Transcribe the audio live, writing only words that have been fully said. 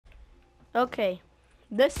Okay.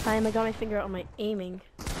 This time I got my finger on my aiming.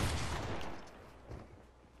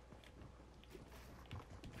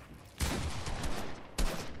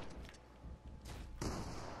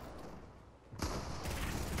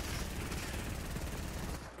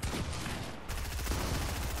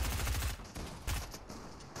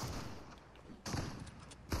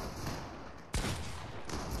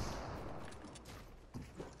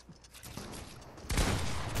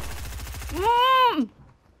 Mm!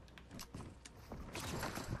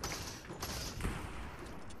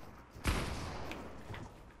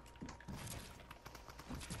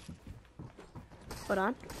 Hold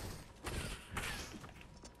on.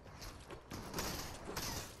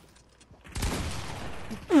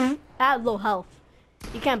 I had low health.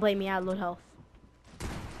 You can't blame me, I had low health.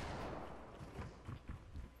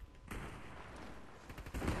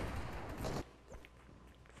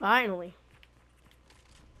 Finally.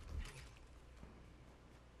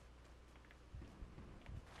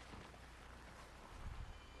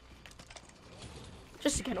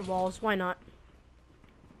 Just to get a walls, why not?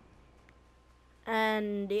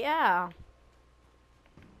 And yeah.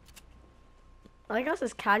 I like how it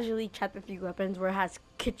says casually chapter 3 weapons where it has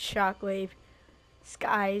Kid Shockwave,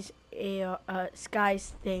 Sky's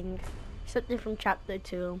thing. Something from chapter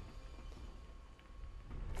 2.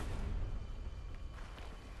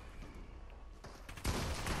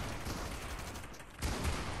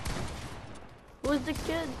 Who was the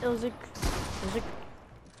kid? It was a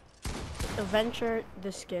Adventure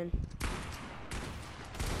the skin.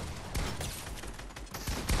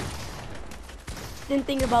 Didn't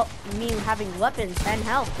think about me having weapons and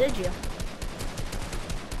health, did you?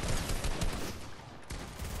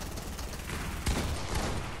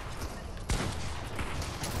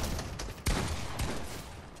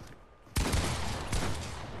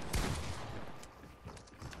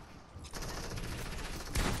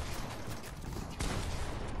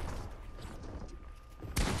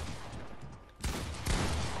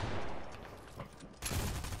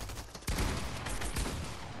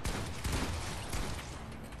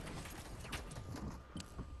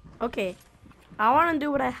 Okay, I want to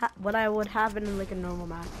do what I would have in like a normal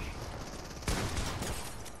match.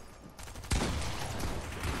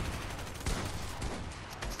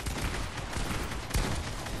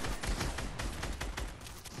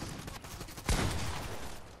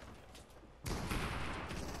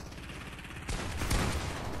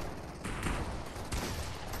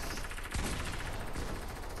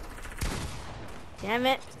 Damn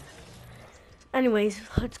it. Anyways,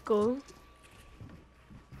 let's go.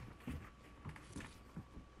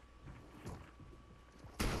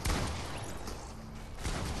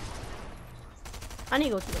 I need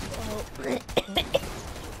to go to the vault.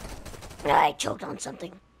 I choked on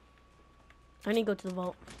something. I need to go to the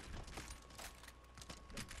vault.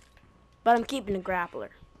 But I'm keeping the grappler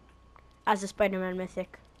as a Spider-Man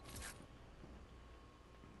mythic.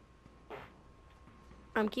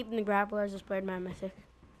 I'm keeping the grappler as a Spider-Man mythic.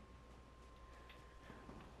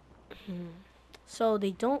 So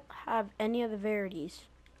they don't have any other rarities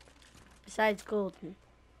besides golden.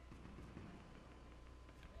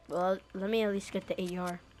 Well, let me at least get the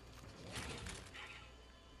AR.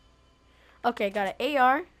 Okay, got an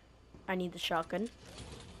AR. I need the shotgun.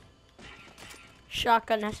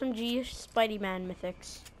 Shotgun, SMG, Spidey-Man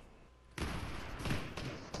mythics.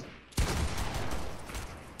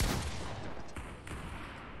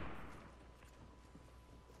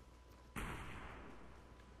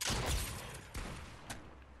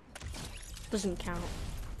 Doesn't count.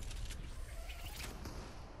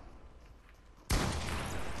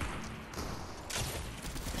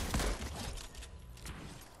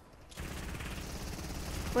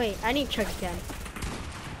 Wait, I need to check again.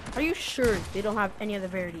 Are you sure they don't have any other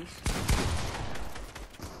rarities?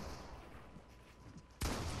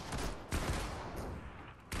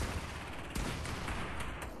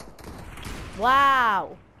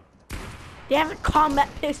 Wow. They have a combat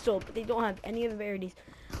pistol, but they don't have any of the rarities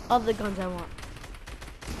of the guns I want.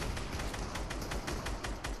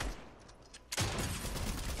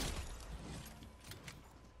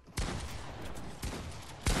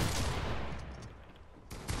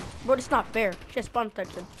 Bro, it's not fair. She has spawn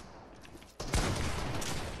protection.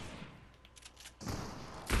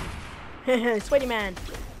 Sweaty man.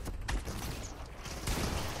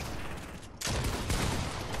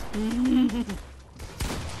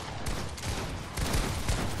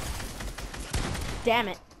 Damn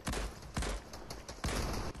it.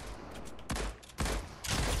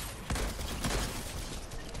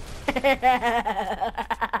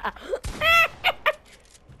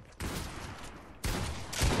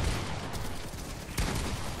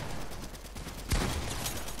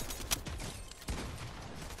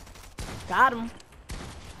 Got him.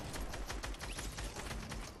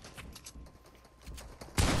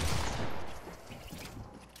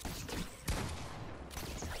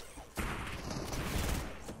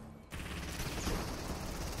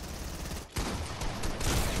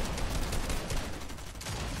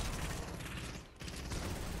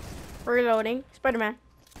 Reloading. Spider-Man.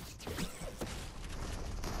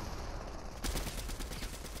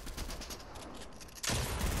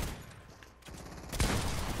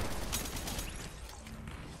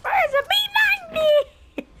 Where's a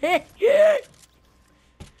P90?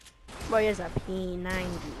 Where's a P90?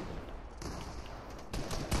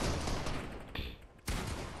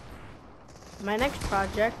 My next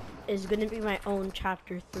project is gonna be my own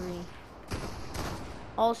chapter 3.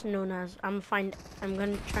 Also known as I'm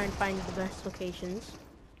gonna try and find the best locations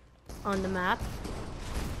on the map.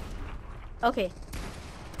 Okay.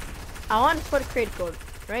 I want to put a create code,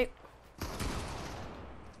 right?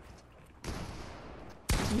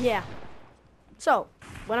 Yeah. So,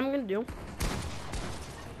 what I'm gonna do,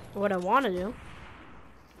 what I wanna do,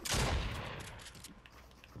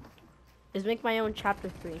 is make my own chapter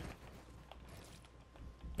 3.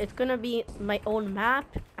 It's gonna be my own map.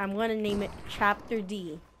 I'm gonna name it Chapter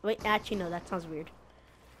D. Wait, actually no, that sounds weird.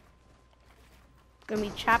 It's gonna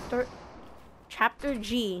be Chapter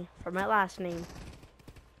G for my last name.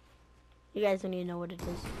 You guys don't even know what it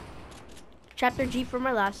is. Chapter G for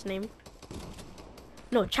my last name.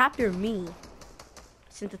 No, Chapter Me.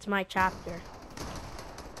 Since it's my chapter.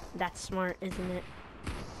 That's smart, isn't it?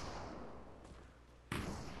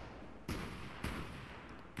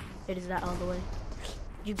 It is that all the way.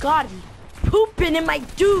 You gotta be pooping in my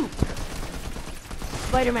dupe!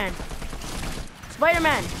 Spider-Man.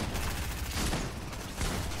 Spider-Man!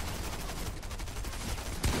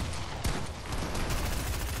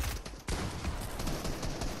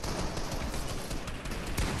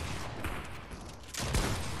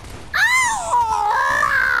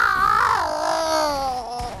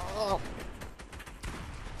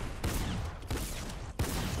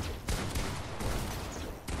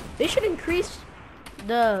 They should increase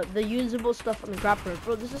the usable stuff on the grappler.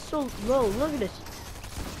 Bro, this is so low. Look at this.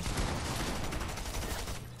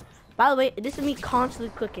 By the way, this is me constantly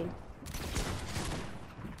clicking.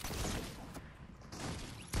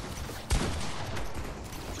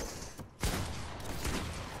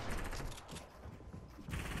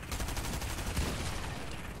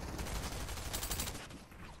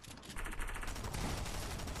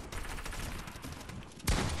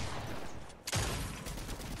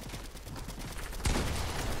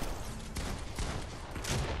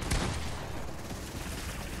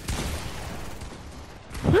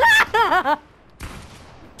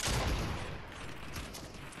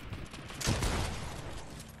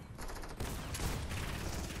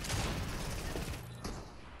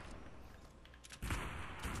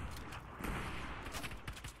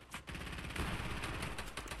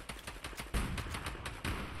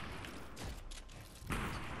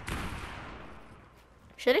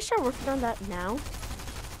 Should I start working on that now?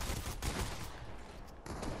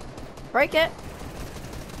 Break it.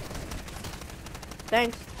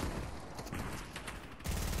 Thanks.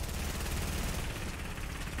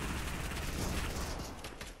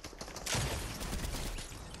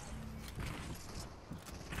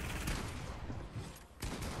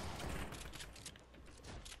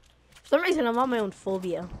 For some reason, I'm on my own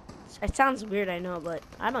phobia. It sounds weird, I know, but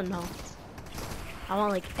I don't know. I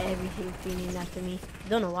want like everything feeding after me.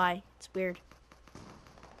 Don't know why. It's weird.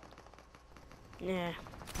 Yeah.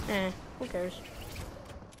 Who cares?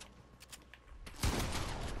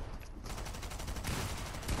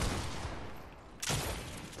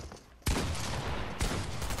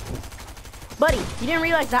 Buddy, you didn't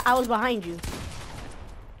realize that I was behind you.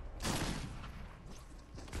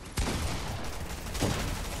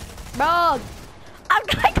 Bro, I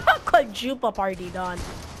got quadruple party done.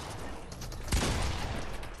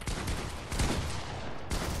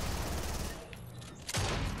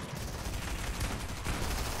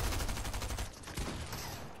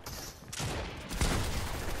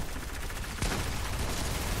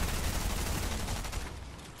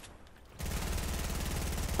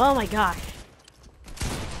 Oh my gosh.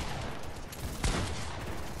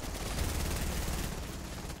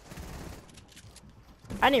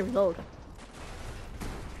 I didn't reload.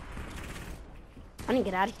 I didn't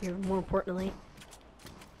get out of here, more importantly.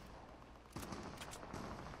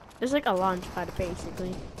 There's like a launch pad,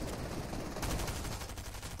 basically.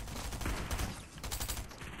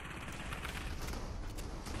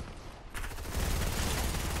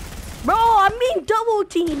 Bro, I'm being double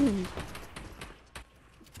teamed.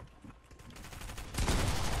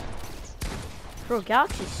 Bro,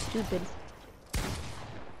 Galaxy's stupid.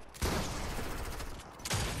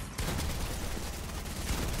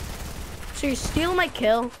 So you steal my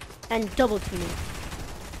kill and double teaming.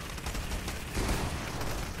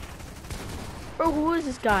 Bro, who is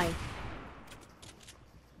this guy? Of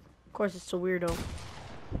course, it's a weirdo.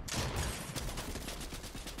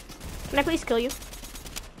 Can I please kill you?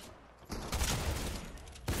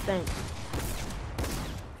 Thanks.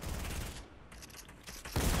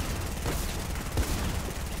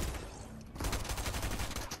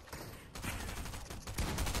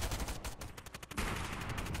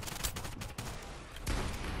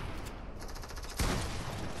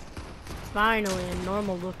 Finally, a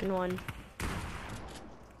normal looking one.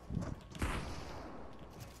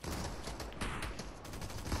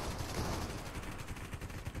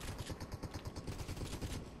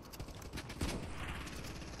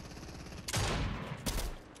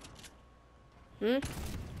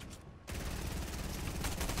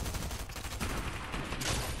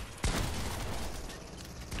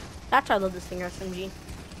 That's why I love this thing, SMG.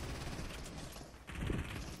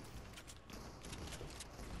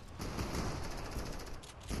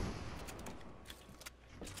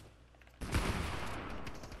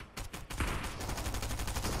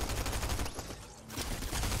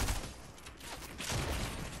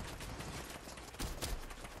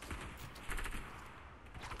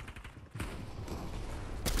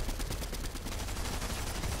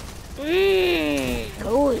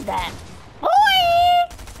 Who is that? Boy!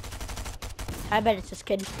 I bet it's this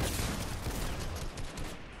kid.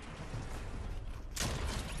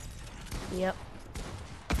 Yep.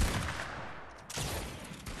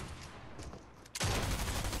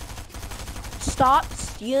 Stop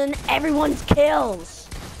stealing everyone's kills.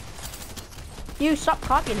 You stop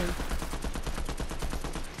copying him.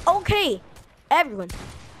 Okay, everyone.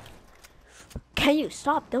 Can you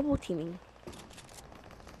stop double teaming?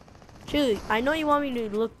 Dude, I know you want me to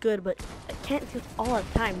look good, but I can't do it all the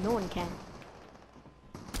time. No one can.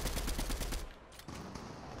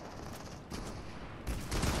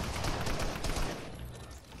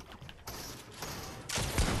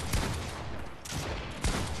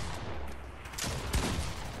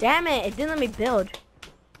 Damn it, it didn't let me build.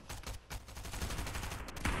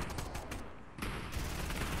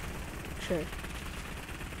 Sure.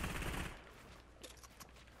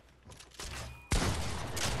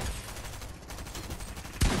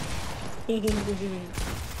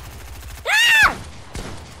 Ah!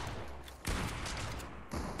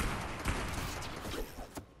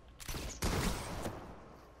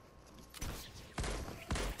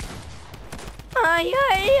 Ay,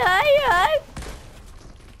 ay, ay, ay.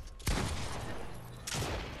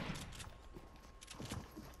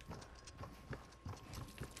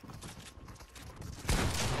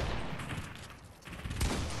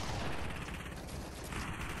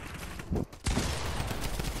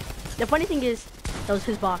 The funny thing is, that was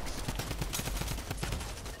his box.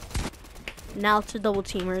 Now it's the double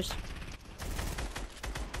teamers.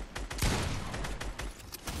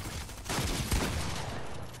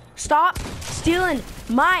 Stop stealing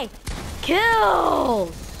my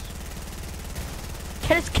kills!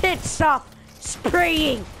 Can this kid stop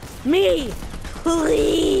spraying me,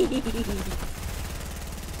 please?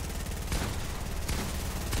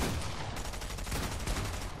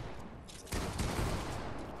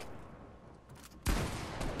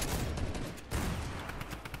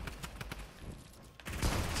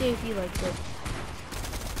 See if you like it.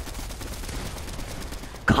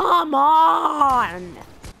 Come on!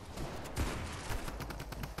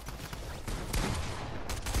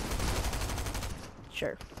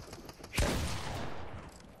 Sure.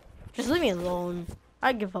 Just leave me alone.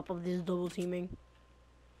 I give up on this double teaming.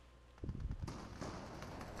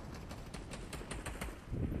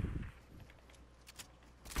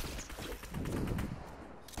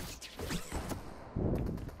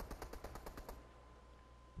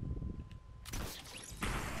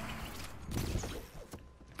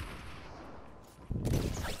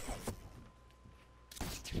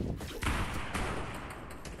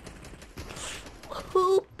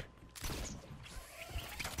 Hoop.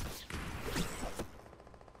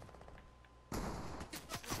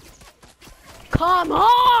 Come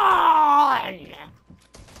on!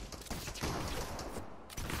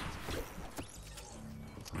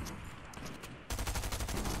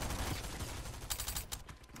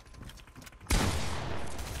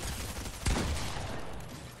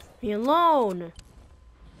 Me alone.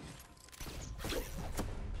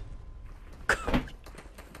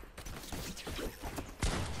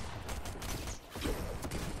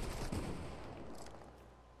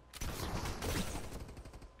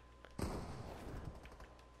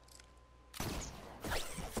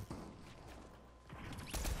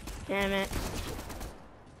 Damn it.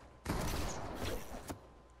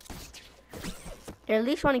 I at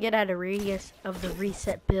least want to get out a radius of the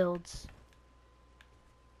reset builds.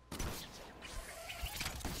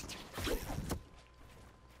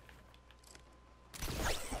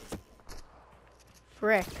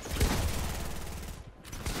 Frick.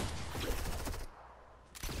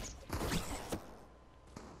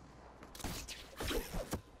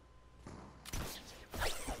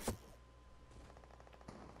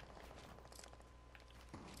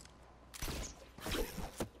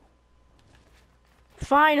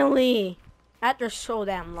 Finally! After so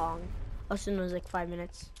damn long. Austin was like 5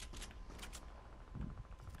 minutes.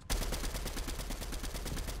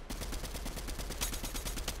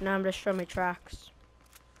 Now I'm just showing my tracks.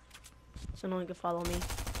 So no one can follow me.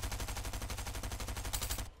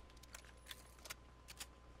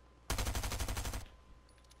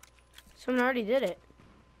 Someone already did it.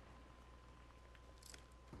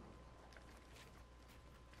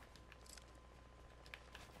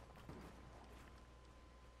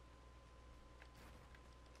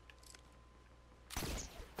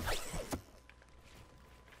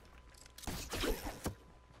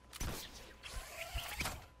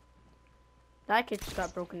 That kid just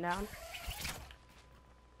got broken down.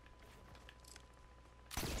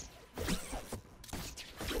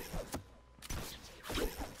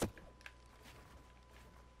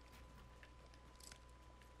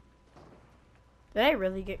 Did I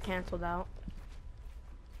really get canceled out?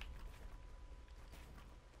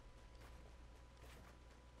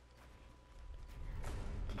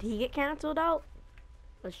 Did he get canceled out?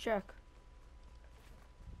 Let's check.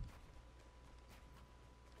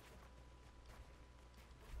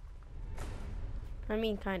 I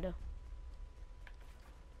mean, kinda.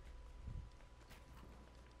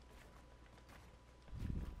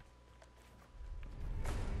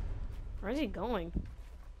 Where's he going?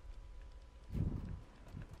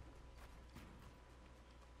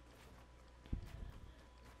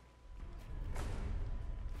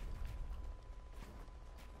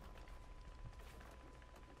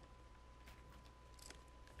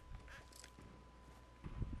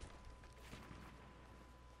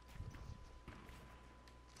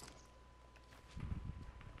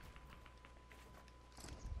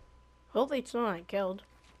 Hopefully it's not killed.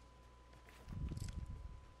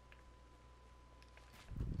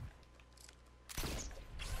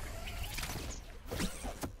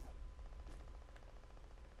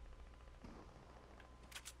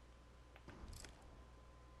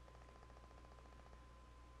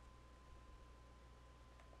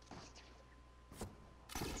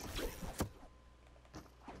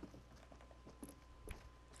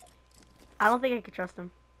 I don't think I could trust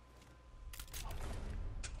him.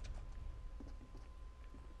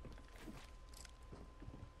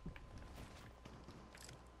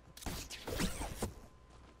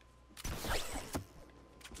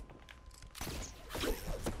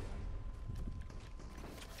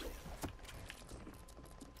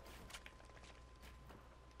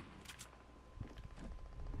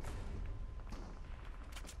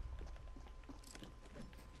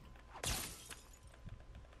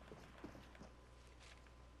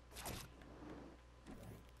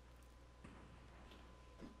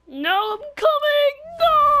 No, I'm coming!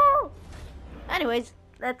 No! Anyways,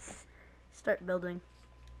 let's start building.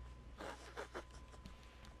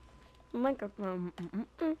 Microphone.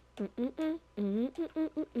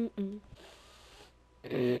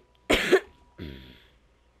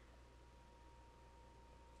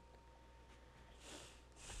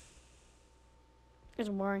 It's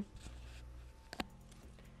boring.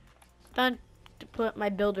 Time to put my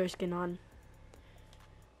builder skin on.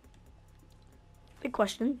 Big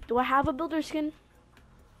question. Do I have a builder skin?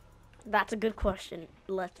 That's a good question.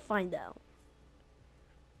 Let's find out.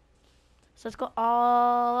 So let's go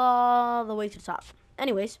all the way to the top.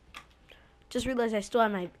 Anyways, just realized I still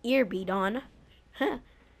have my ear bead on.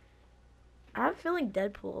 I'm feeling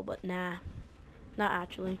Deadpool, but nah. Not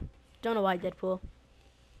actually. Don't know why Deadpool.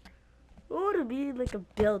 What would it be like a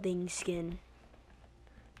building skin?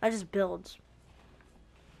 I just builds.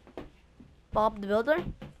 Bob the Builder?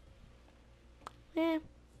 Eh.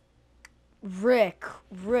 Rick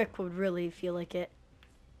would really feel like it.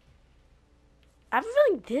 I have a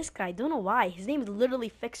feeling this guy, don't know why. His name is literally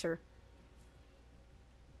Fixer.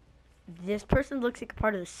 This person looks like a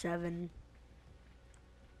part of the 7.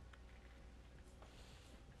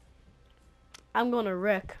 I'm going to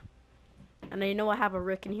Rick. And I know I have a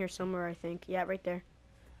Rick in here somewhere, I think. Yeah, right there.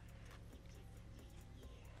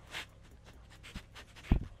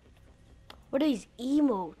 What are these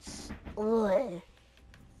emotes? Ugh.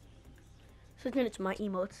 Switching it to my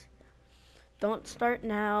emotes. Don't start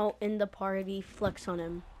now, in the party, flex on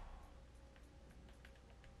him.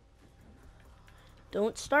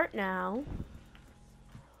 Don't start now.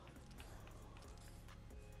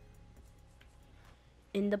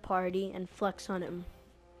 In the party and flex on him.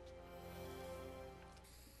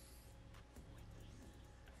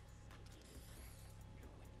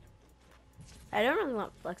 I don't really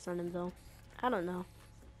want flex on him though. I don't know.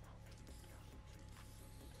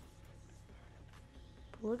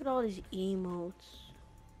 But look at all these emotes.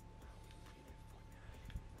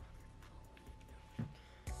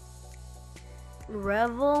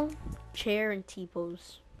 Revel, chair, and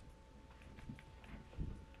T-pose.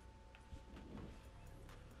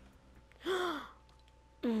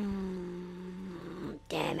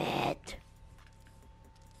 Damn it.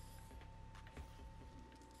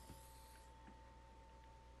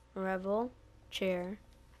 Revel, chair,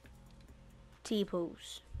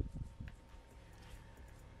 T-pose.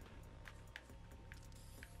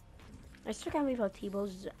 I still can't believe how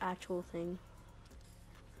T-pose is an actual thing.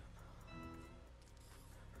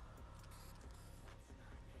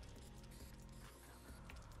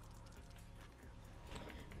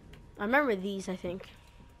 I remember these, I think.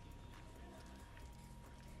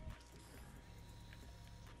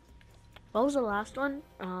 What was the last one?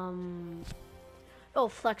 Oh,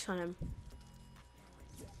 flex on him.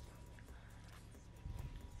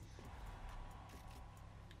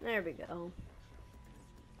 There we go.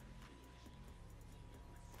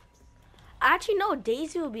 Actually, no,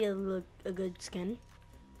 Daisy will be a good skin.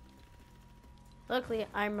 Luckily,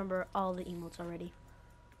 I remember all the emotes already.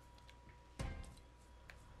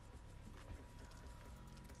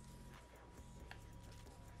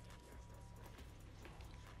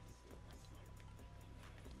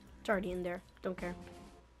 It's already in there. Don't care.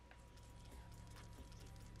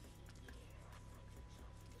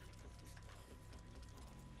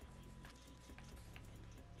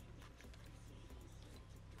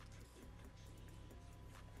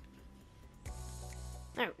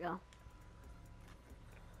 There we go.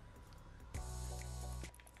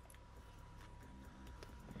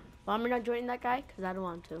 Well, I'm not joining that guy because I don't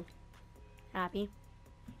want to. Happy.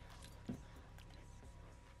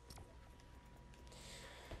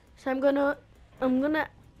 So I'm gonna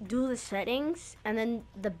do the settings and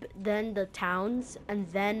then the towns, and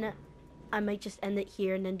then I might just end it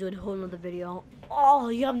here and then do a whole nother video. Oh,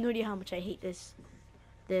 you have no idea how much I hate this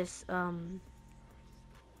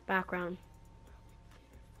background.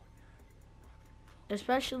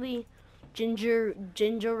 Especially Ginger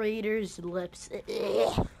Raider's lips.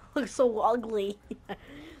 Looks so ugly.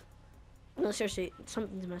 No, seriously,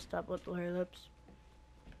 something's messed up with her lips.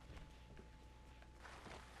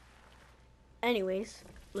 Anyways,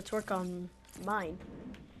 let's work on mine.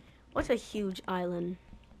 What's a huge island?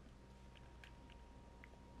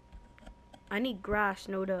 I need grass,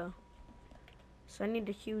 no duh. So I need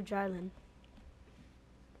a huge island.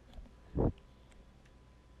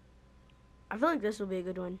 I feel like this will be a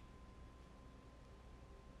good one.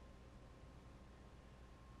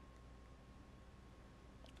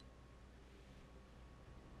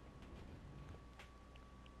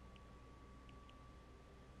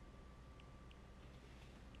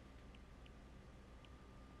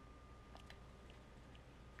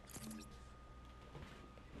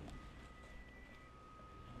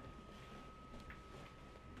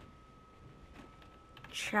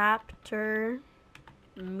 Chapter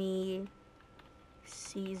me,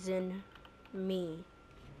 season me.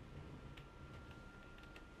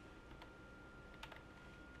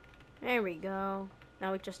 There we go.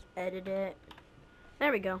 Now we just edit it.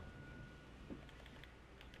 There we go.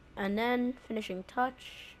 And then finishing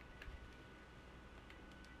touch.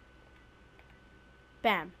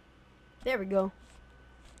 Bam. There we go.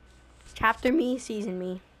 Chapter me, season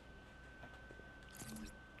me.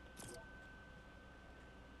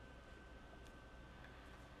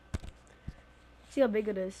 See how big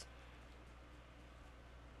it is.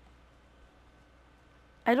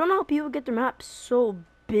 I don't know how people get their maps so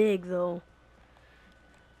big though.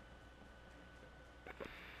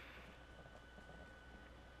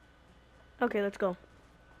 Okay, let's go.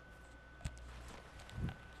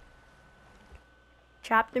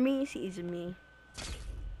 Chapter me, season me.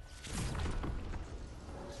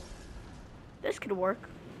 This could work.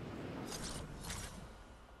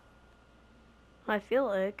 I feel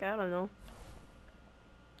like, I don't know.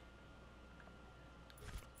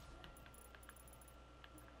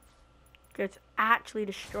 Let's actually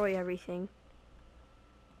destroy everything.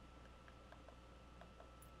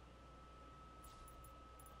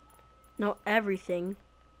 No, everything.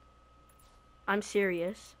 I'm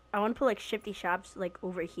serious. I want to put like shifty shops like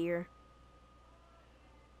over here.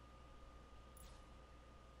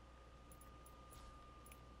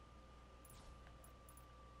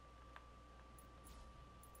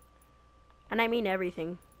 And I mean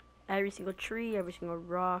everything. Every single tree, every single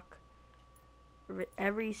rock,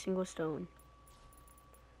 every single stone.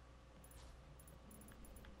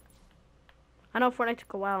 I know Fortnite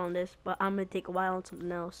took a while on this, but I'm gonna take a while on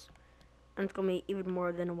something else. And it's gonna be even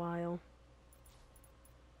more than a while.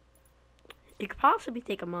 It could possibly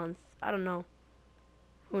take a month. I don't know.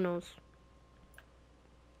 Who knows?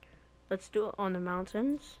 Let's do it on the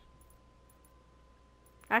mountains.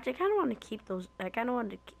 Actually, I kind of want to keep those. I kind of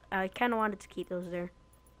wanted to keep those there.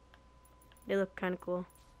 They look kind of cool.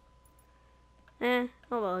 Oh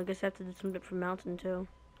well, I guess I have to do some different mountain too.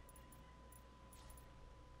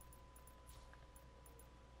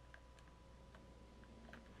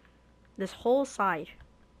 This whole side,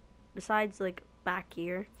 besides like back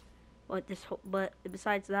here, but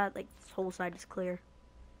besides that, like this whole side is clear.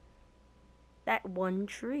 That one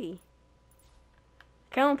tree.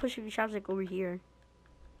 I kind of want to push a few shops like over here.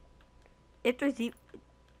 If there's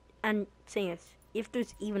and saying this, if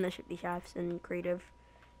there's even a shifty shafts in creative,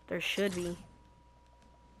 there should be.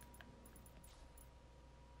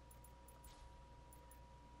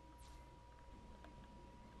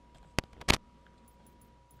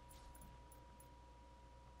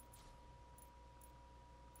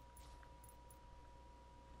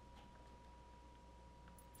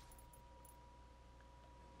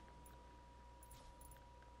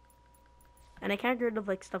 And I can't get rid of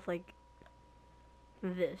like stuff like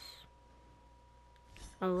this.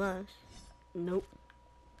 Unless, nope.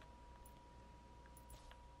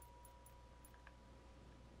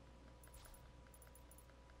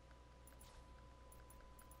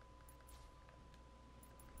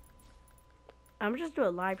 I'm just do a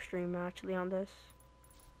live stream actually on this.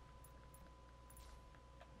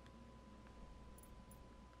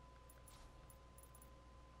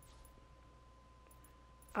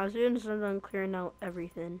 I was doing something on clearing out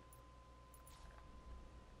everything.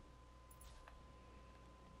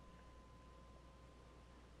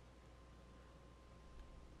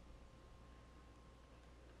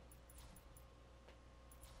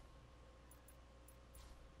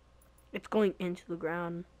 It's going into the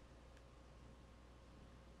ground.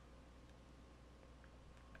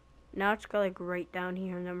 Now it's got like right down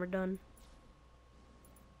here and then we're done.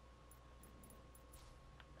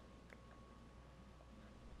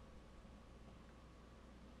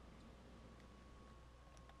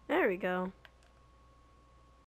 There we go.